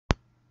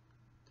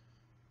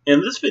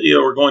In this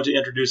video, we're going to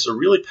introduce a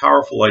really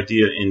powerful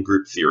idea in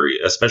group theory,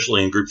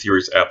 especially in group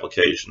theory's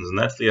applications, and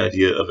that's the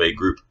idea of a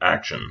group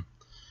action.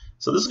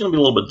 So this is going to be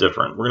a little bit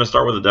different. We're going to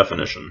start with a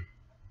definition.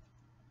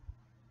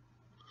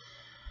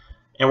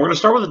 And we're going to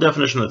start with a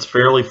definition that's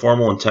fairly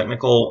formal and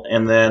technical,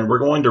 and then we're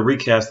going to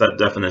recast that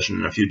definition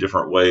in a few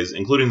different ways,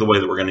 including the way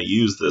that we're going to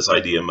use this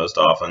idea most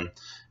often.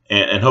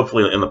 And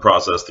hopefully in the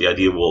process, the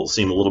idea will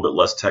seem a little bit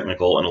less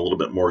technical and a little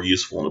bit more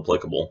useful and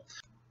applicable.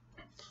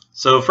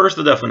 So first,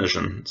 the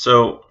definition.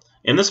 So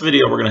in this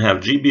video, we're going to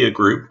have G be a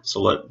group.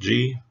 So let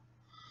G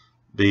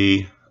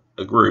be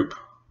a group.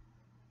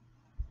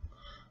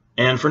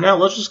 And for now,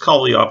 let's just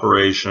call the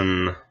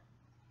operation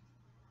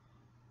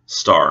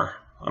star.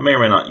 I may or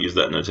may not use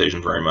that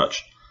notation very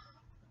much.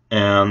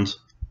 And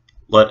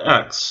let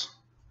X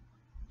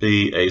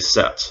be a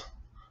set.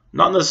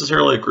 Not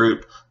necessarily a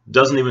group.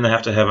 Doesn't even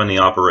have to have any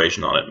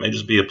operation on it. It may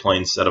just be a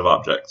plain set of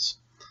objects.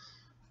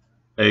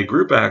 A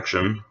group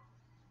action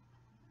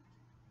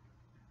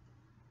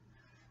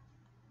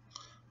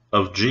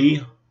of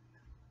G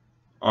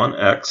on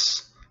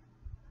X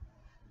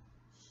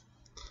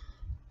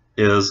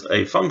is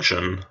a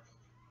function,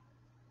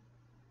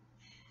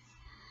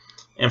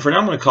 and for now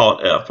I'm going to call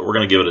it F, but we're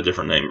going to give it a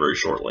different name very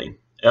shortly.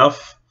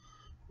 F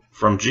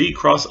from G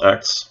cross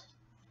X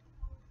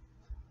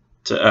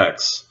to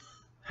X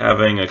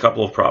having a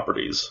couple of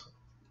properties.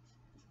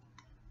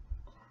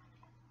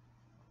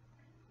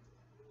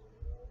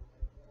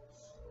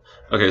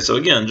 Okay, so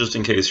again, just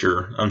in case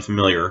you're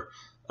unfamiliar,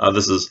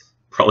 this is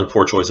probably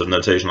poor choice of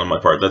notation on my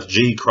part. That's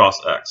G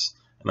cross X,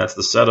 and that's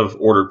the set of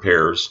ordered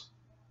pairs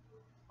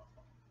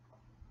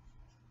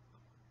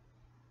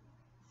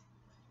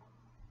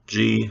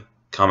G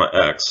comma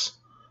X,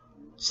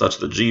 such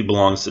that G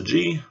belongs to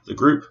G, the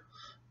group,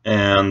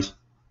 and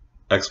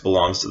X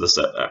belongs to the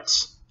set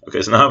X.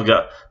 Okay, so now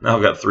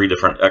I've got three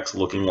different X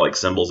looking like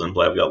symbols in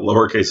play. I've got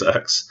lowercase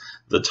x,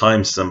 the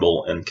times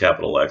symbol, and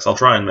capital X. I'll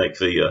try and make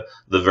the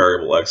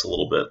variable X a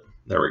little bit.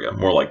 There we go,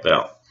 more like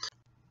that.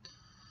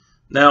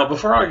 Now,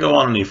 before I go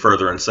on any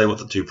further and say what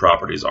the two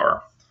properties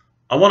are,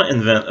 I want to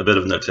invent a bit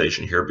of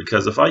notation here,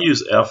 because if I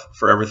use F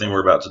for everything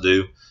we're about to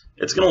do,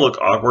 it's going to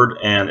look awkward,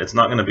 and it's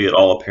not going to be at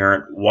all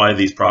apparent why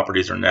these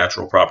properties are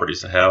natural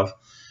properties to have.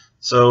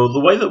 So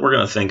the way that we're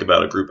going to think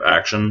about a group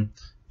action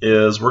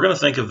is we're going to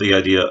think of the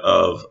idea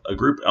of a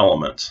group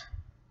element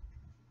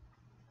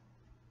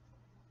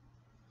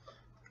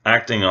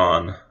acting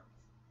on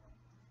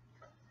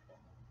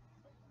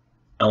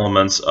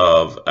elements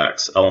of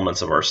X,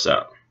 elements of our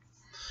set.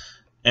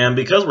 And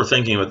because we're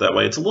thinking of it that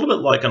way, it's a little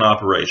bit like an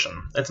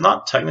operation. It's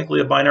not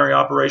technically a binary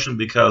operation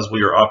because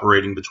we are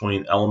operating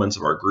between elements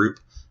of our group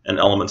and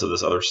elements of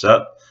this other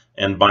set.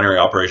 And binary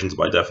operations,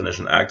 by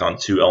definition, act on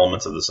two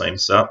elements of the same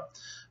set.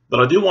 But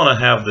I do want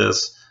to have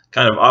this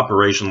kind of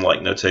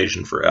operation-like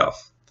notation for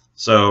F.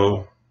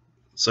 So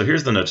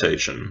here's the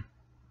notation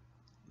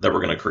that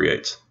we're going to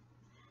create.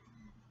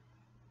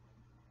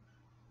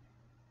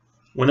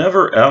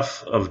 Whenever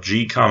F of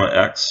G comma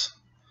X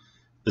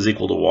is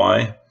equal to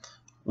Y,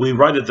 we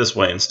write it this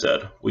way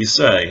instead. We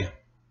say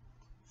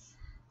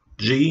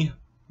G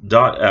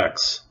dot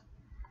X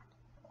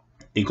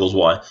equals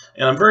Y.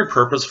 And I'm very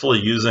purposefully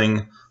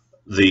using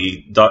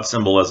the dot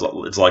symbol as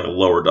it's like a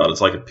lower dot,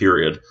 it's like a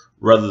period,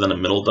 rather than a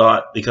middle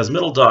dot, because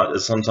middle dot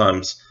is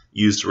sometimes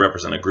used to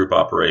represent a group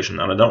operation,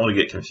 and I don't want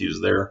to get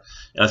confused there.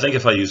 And I think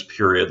if I use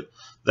period,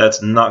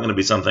 that's not going to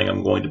be something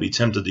I'm going to be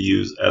tempted to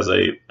use as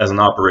an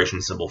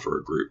operation symbol for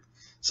a group.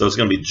 So it's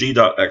going to be G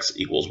dot X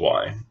equals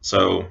Y.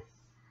 So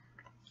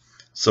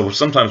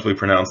sometimes we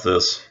pronounce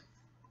this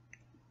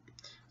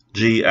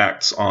G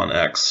acts on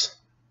X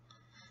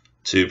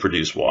to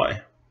produce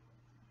Y.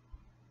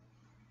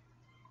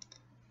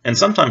 And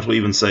sometimes we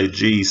even say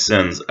G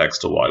sends X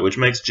to Y, which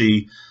makes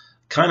G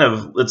kind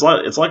of, it's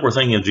like we're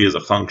thinking of G as a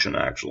function,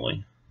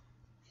 actually.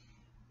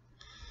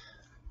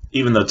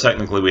 Even though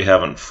technically we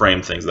haven't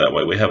framed things that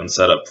way. We haven't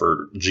set up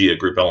for G, a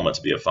group element,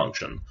 to be a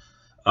function.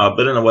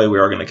 But in a way, we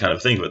are going to kind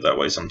of think of it that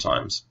way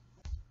sometimes.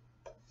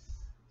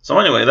 So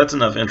anyway, that's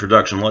enough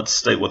introduction. Let's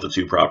state what the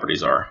two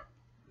properties are.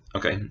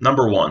 Okay,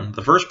 number one,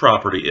 the first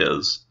property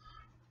is,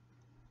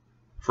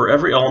 for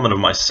every element of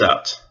my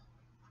set,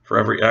 for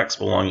every X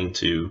belonging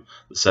to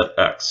the set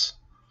X,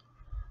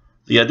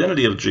 the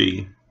identity of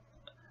G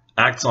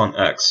acts on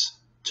X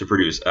to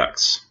produce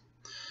X.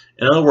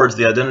 In other words,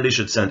 the identity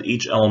should send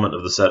each element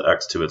of the set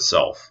X to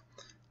itself.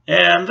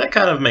 And that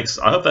kind of makes,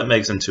 I hope that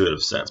makes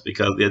intuitive sense,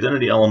 because the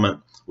identity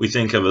element we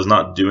think of as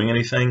not doing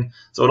anything,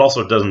 so it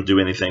also doesn't do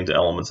anything to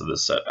elements of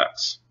this set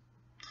X.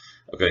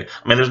 Okay,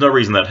 I mean, there's no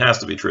reason that has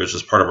to be true, it's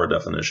just part of our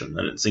definition,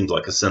 and it seems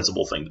like a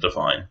sensible thing to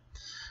define.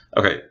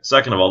 Okay,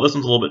 second of all, this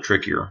one's a little bit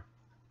trickier.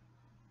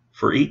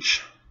 For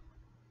each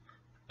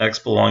X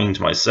belonging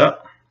to my set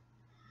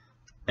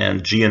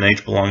and G and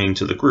H belonging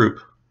to the group,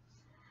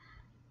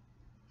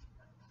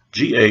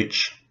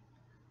 GH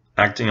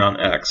acting on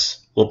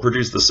X will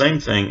produce the same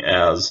thing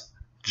as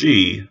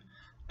G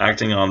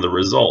acting on the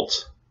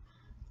result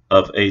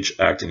of H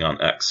acting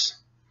on X.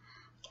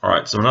 All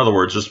right, so in other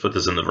words, just put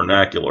this in the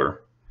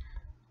vernacular.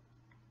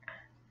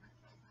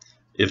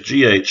 if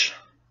GH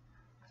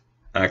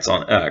acts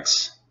on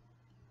X,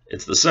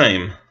 it's the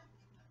same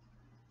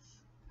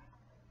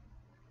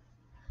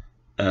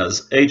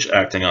as H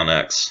acting on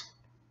X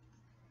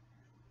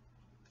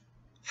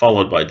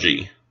followed by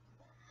G,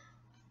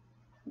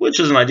 which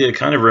is an idea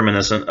kind of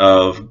reminiscent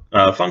of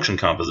function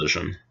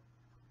composition.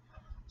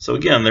 So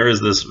again, there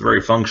is this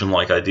very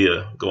function-like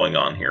idea going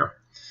on here.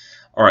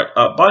 All right,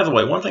 by the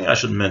way, one thing I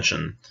should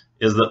mention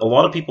is that a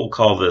lot of people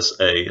call this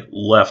a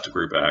left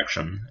group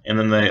action, and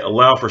then they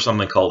allow for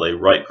something called a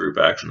right group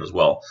action as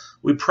well.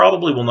 We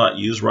probably will not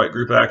use right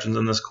group actions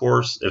in this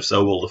course. If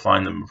so, we'll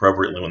define them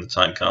appropriately when the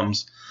time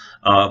comes.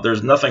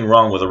 There's nothing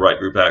wrong with a right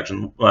group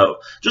action. Well,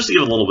 just to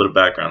give a little bit of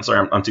background,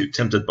 sorry, I'm too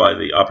tempted by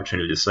the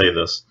opportunity to say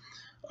this.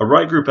 A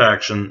right group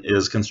action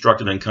is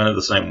constructed in kind of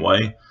the same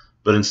way,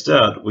 but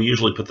instead we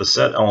usually put the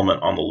set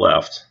element on the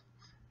left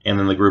and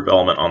then the group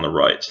element on the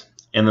right.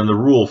 And then the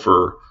rule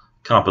for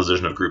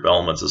composition of group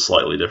elements is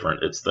slightly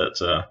different. It's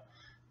that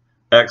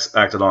X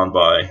acted on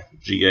by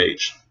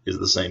GH is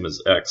the same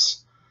as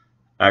X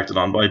acted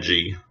on by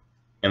G,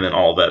 and then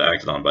all of that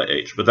acted on by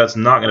H. But that's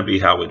not going to be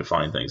how we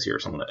define things here,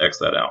 so I'm going to X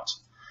that out.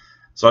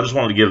 So I just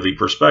wanted to give the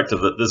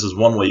perspective that this is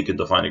one way you can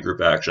define a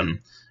group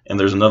action, and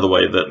there's another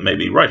way that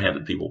maybe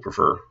right-handed people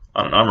prefer.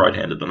 I don't know, I'm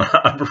right-handed, and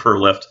I prefer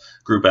left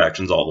group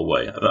actions all the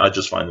way. I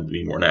just find them to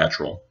be more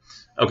natural.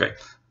 Okay,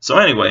 so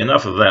anyway,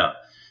 enough of that.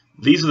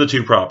 These are the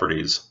two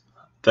properties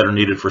that are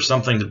needed for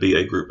something to be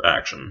a group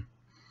action.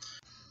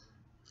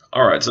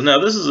 All right, so now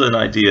this is an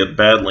idea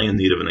badly in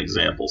need of an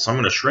example. So I'm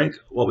going to shrink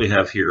what we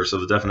have here so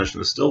the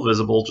definition is still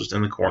visible just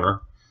in the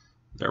corner.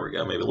 There we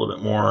go, maybe a little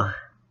bit more.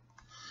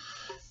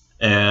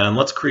 And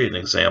let's create an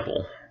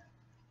example.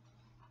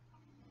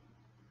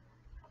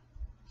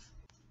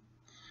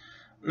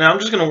 Now I'm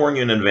just going to warn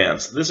you in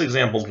advance, this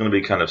example is going to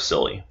be kind of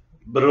silly,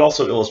 but it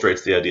also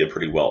illustrates the idea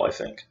pretty well, I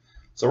think.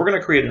 So we're going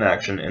to create an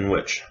action in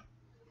which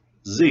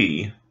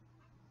Z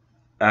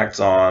acts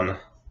on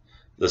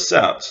the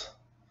set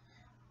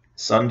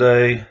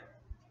Sunday,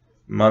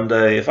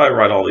 Monday. If I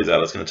write all these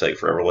out, it's going to take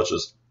forever. Let's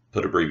just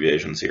put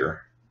abbreviations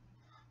here.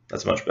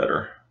 That's much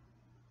better.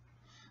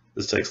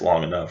 This takes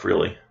long enough,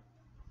 really.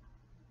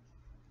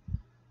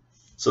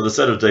 So the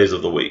set of days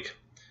of the week.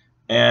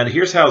 And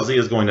here's how Z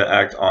is going to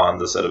act on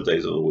the set of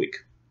days of the week.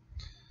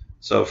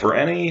 So for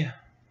any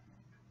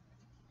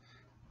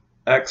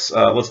X,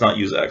 let's not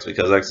use X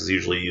because X is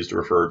usually used to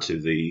refer to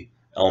the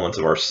elements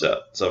of our set.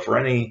 So for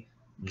any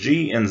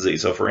G and Z,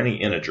 so for any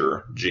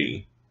integer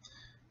G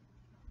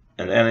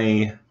and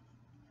any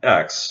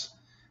X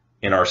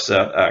in our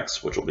set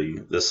X, which will be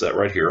this set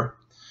right here,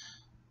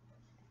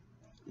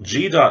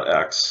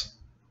 G.X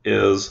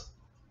is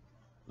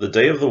the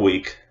day of the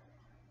week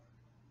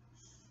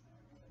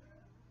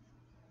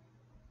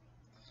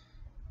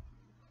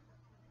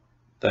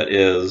that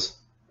is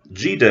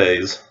G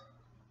days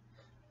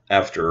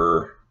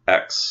after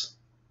X.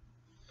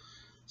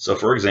 So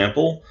for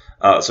example,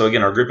 so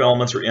again, our group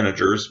elements are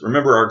integers.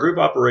 Remember, our group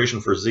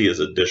operation for Z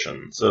is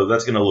addition. So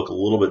that's going to look a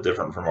little bit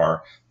different from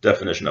our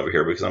definition over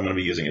here because I'm going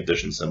to be using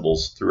addition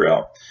symbols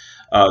throughout.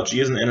 G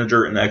is an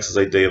integer and X is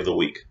a day of the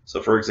week.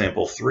 So for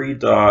example,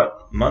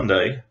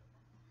 3.Monday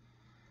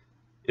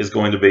is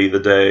going to be the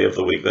day of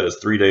the week that is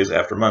 3 days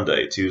after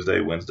Monday,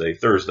 Tuesday, Wednesday,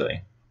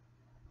 Thursday.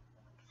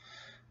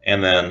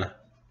 And then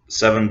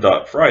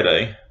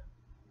 7.Friday,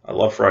 I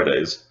love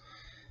Fridays,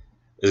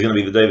 is going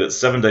to be the day that's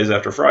 7 days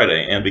after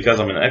Friday. And because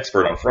I'm an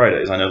expert on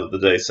Fridays, I know that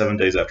the day 7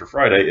 days after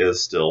Friday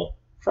is still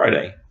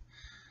Friday.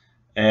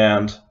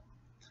 And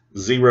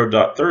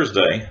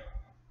 0.Thursday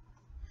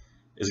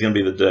is going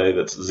to be the day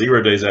that's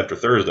 0 days after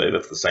Thursday.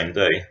 That's the same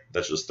day.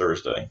 That's just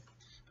Thursday.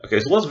 Okay,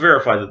 so let's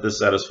verify that this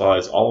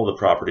satisfies all of the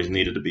properties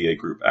needed to be a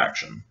group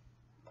action.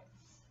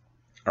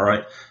 All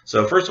right,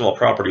 so first of all,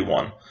 property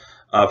 1.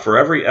 For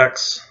every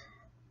X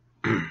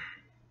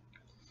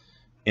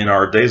in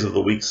our days of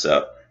the week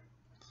set,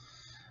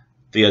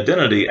 the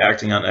identity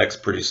acting on X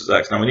produces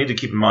X. Now we need to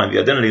keep in mind the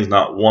identity is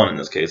not 1 in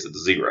this case,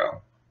 it's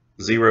 0.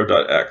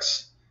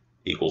 0.X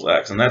equals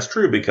X. And that's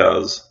true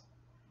because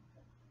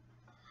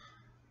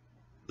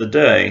the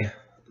day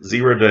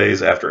 0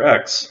 days after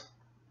X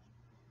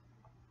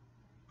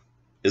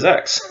is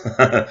X.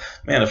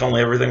 Man, if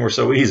only everything were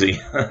so easy.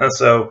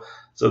 So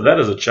that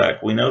is a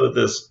check. We know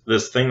that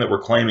this thing that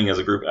we're claiming as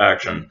a group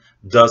action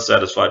does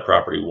satisfy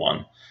property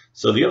 1.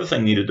 So the other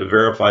thing needed to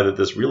verify that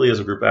this really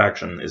is a group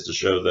action is to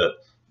show that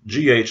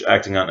GH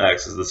acting on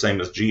X is the same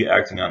as G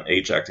acting on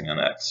H acting on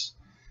X.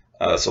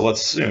 So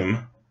let's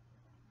assume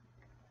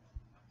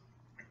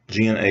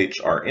G and H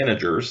are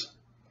integers.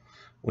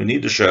 We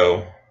need to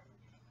show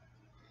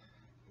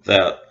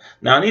that.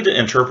 Now I need to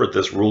interpret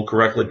this rule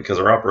correctly because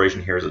our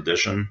operation here is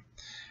addition.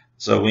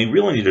 So we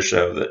really need to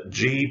show that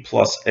G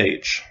plus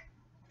H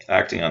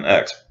acting on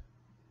X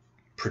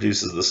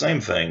produces the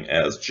same thing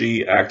as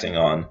G acting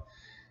on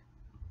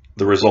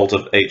the result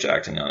of H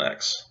acting on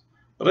X.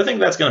 But I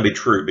think that's going to be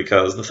true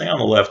because the thing on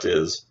the left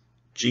is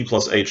G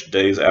plus H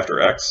days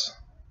after X.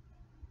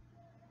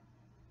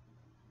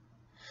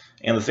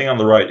 And the thing on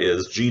the right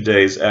is G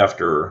days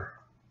after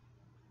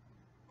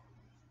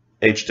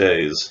H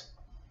days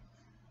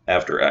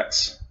after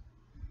x.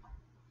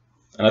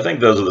 And I think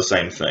those are the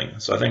same thing.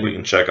 So I think we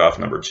can check off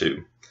number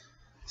 2.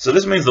 So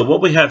this means that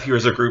what we have here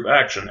is a group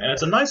action. And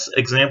it's a nice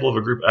example of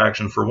a group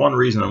action for one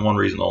reason and one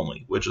reason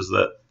only, which is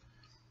that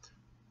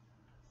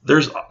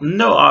there's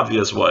no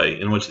obvious way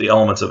in which the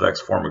elements of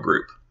x form a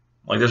group.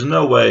 Like, there's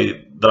no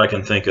way that I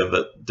can think of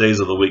that days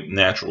of the week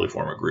naturally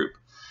form a group.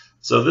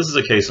 So this is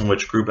a case in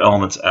which group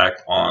elements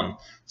act on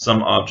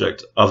some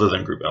object other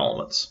than group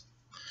elements.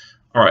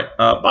 All right,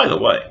 by the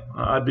way,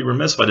 I'd be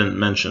remiss if I didn't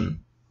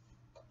mention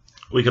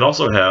we could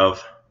also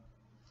have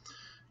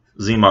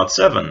Z mod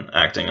 7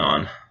 acting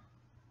on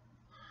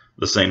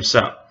the same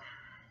set.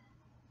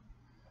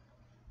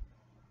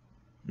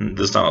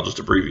 This time I'll just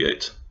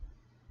abbreviate.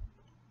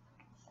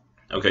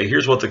 Okay,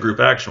 here's what the group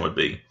action would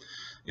be.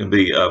 It would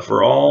be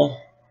for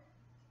all,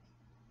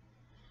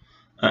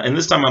 and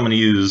this time I'm going to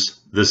use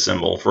this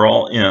symbol, for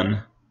all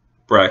n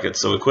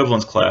brackets, so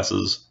equivalence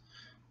classes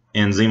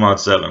in Z mod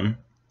 7,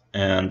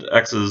 and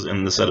x's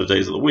in the set of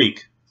days of the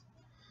week.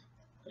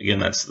 Again,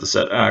 that's the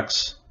set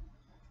x.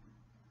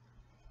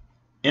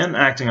 N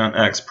acting on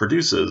x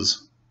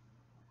produces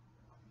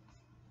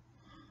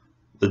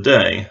the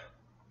day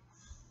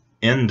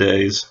n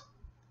days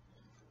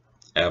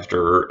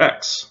after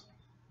x.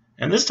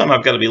 And this time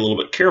I've got to be a little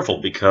bit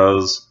careful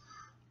because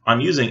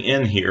I'm using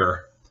n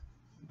here,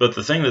 but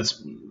the thing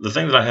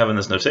that I have in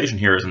this notation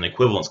here is an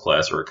equivalence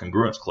class or a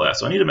congruence class.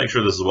 So I need to make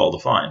sure this is well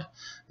defined.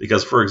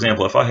 Because, for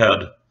example, if I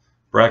had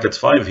brackets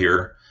 5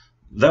 here,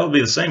 that would be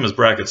the same as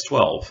brackets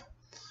 12.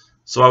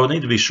 So I would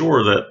need to be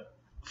sure that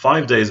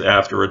 5 days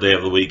after a day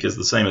of the week is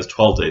the same as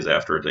 12 days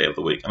after a day of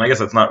the week. And I guess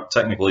that's not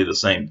technically the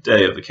same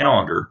day of the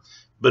calendar,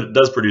 but it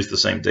does produce the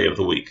same day of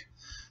the week.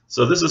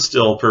 So this is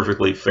still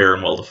perfectly fair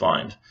and well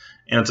defined.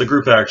 And it's a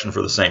group action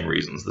for the same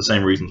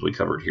reasons we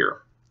covered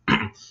here.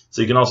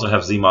 So you can also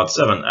have Z mod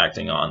 7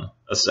 acting on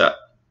a set.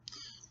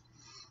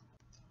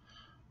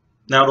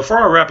 Now, before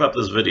I wrap up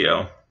this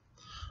video,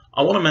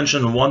 I want to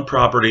mention one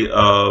property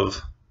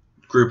of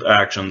group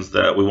actions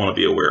that we want to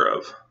be aware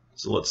of.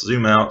 So let's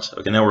zoom out.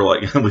 Okay, now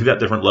we've got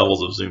different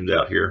levels of zoomed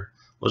out here.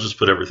 Let's just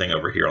put everything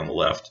over here on the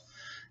left,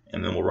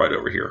 and then we'll write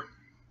over here.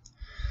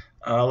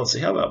 Let's see,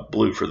 how about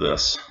blue for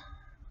this?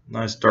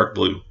 Nice dark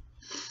blue.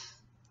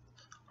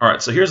 All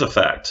right, so here's a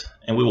fact,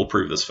 and we will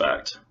prove this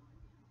fact.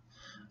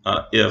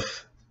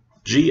 If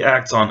G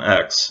acts on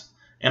X,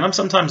 and I'm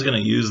sometimes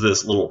going to use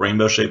this little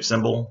rainbow-shaped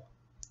symbol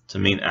to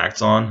mean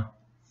acts on.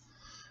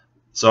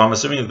 So I'm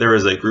assuming that there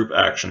is a group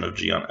action of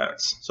G on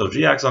X. So if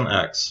G acts on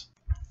X,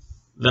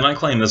 then I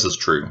claim this is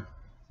true.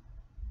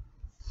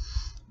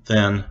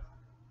 Then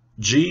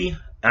G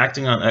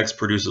acting on X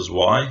produces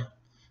Y,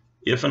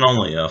 if and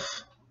only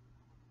if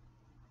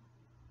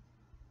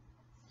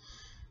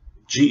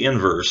G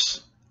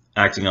inverse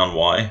acting on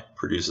Y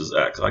produces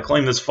X. I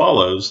claim this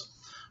follows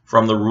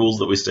from the rules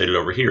that we stated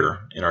over here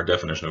in our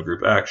definition of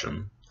group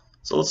action.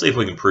 So let's see if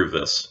we can prove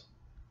this.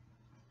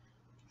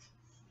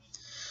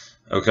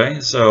 Okay,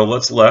 so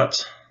let's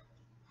let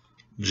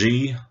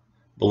G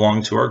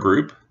belong to our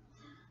group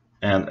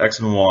and X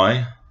and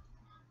Y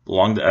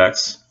belong to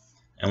X,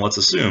 and let's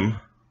assume,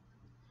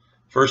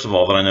 first of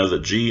all, that I know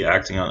that G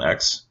acting on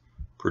X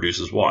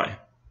produces Y.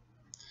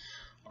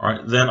 All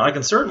right, then I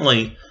can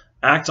certainly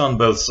act on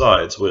both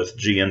sides with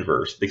G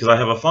inverse because I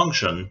have a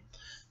function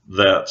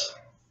that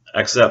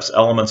accepts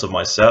elements of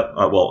my set,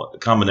 well,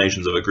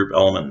 combinations of a group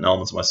element and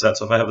elements of my set.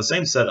 So if I have the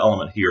same set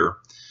element here,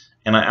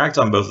 and I act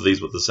on both of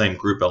these with the same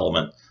group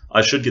element,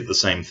 I should get the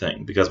same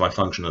thing because my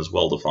function is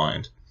well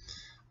defined.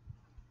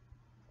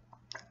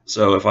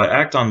 So if I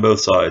act on both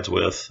sides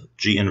with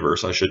G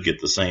inverse, I should get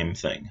the same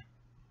thing.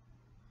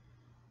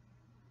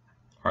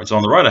 All right, so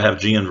on the right I have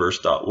G inverse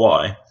dot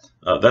Y.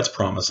 That's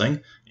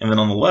promising. And then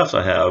on the left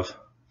I have,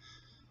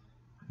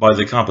 by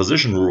the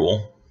composition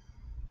rule,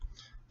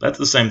 that's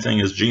the same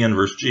thing as G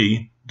inverse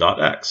G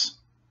dot X.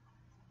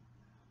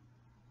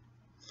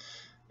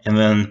 And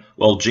then,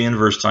 well, G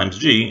inverse times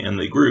G in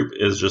the group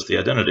is just the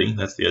identity.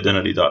 That's the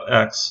identity dot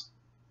X.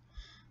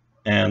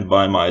 And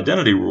by my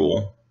identity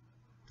rule,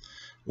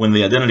 when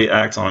the identity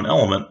acts on an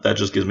element, that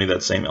just gives me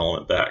that same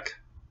element back.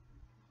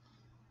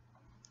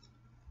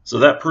 So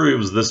that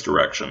proves this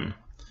direction.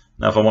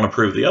 Now if I want to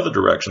prove the other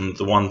direction,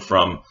 the one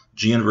from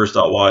G inverse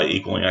dot Y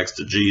equaling X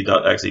to G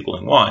dot X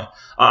equaling Y,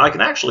 I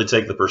can actually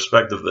take the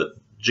perspective that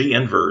G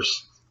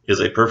inverse is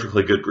a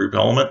perfectly good group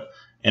element,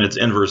 and its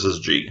inverse is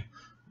G.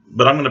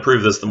 But I'm going to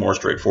prove this the more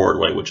straightforward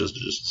way, which is to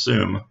just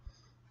assume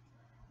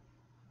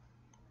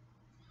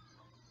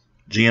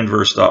G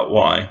inverse dot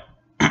Y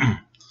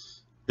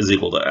is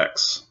equal to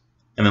X.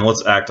 And then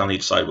let's act on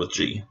each side with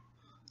G.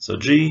 So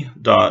G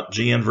dot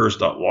G inverse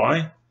dot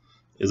Y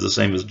is the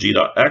same as G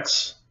dot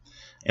X.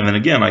 And then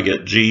again, I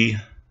get G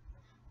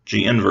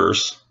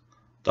inverse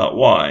dot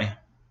Y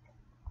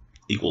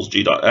equals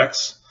G dot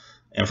X.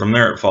 And from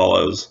there it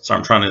follows, so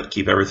I'm trying to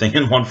keep everything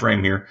in one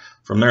frame here.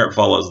 From there it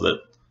follows that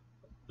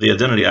the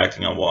identity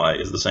acting on Y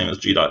is the same as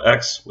G dot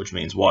X, which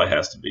means Y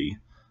has to be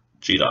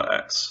G dot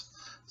X.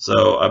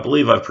 So I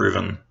believe I've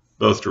proven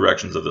both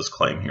directions of this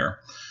claim here.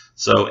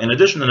 So in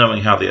addition to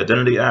knowing how the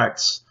identity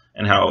acts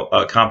and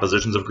how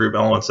compositions of group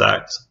elements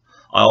act.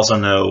 I also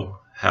know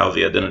how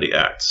the identity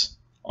acts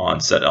on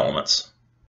set elements.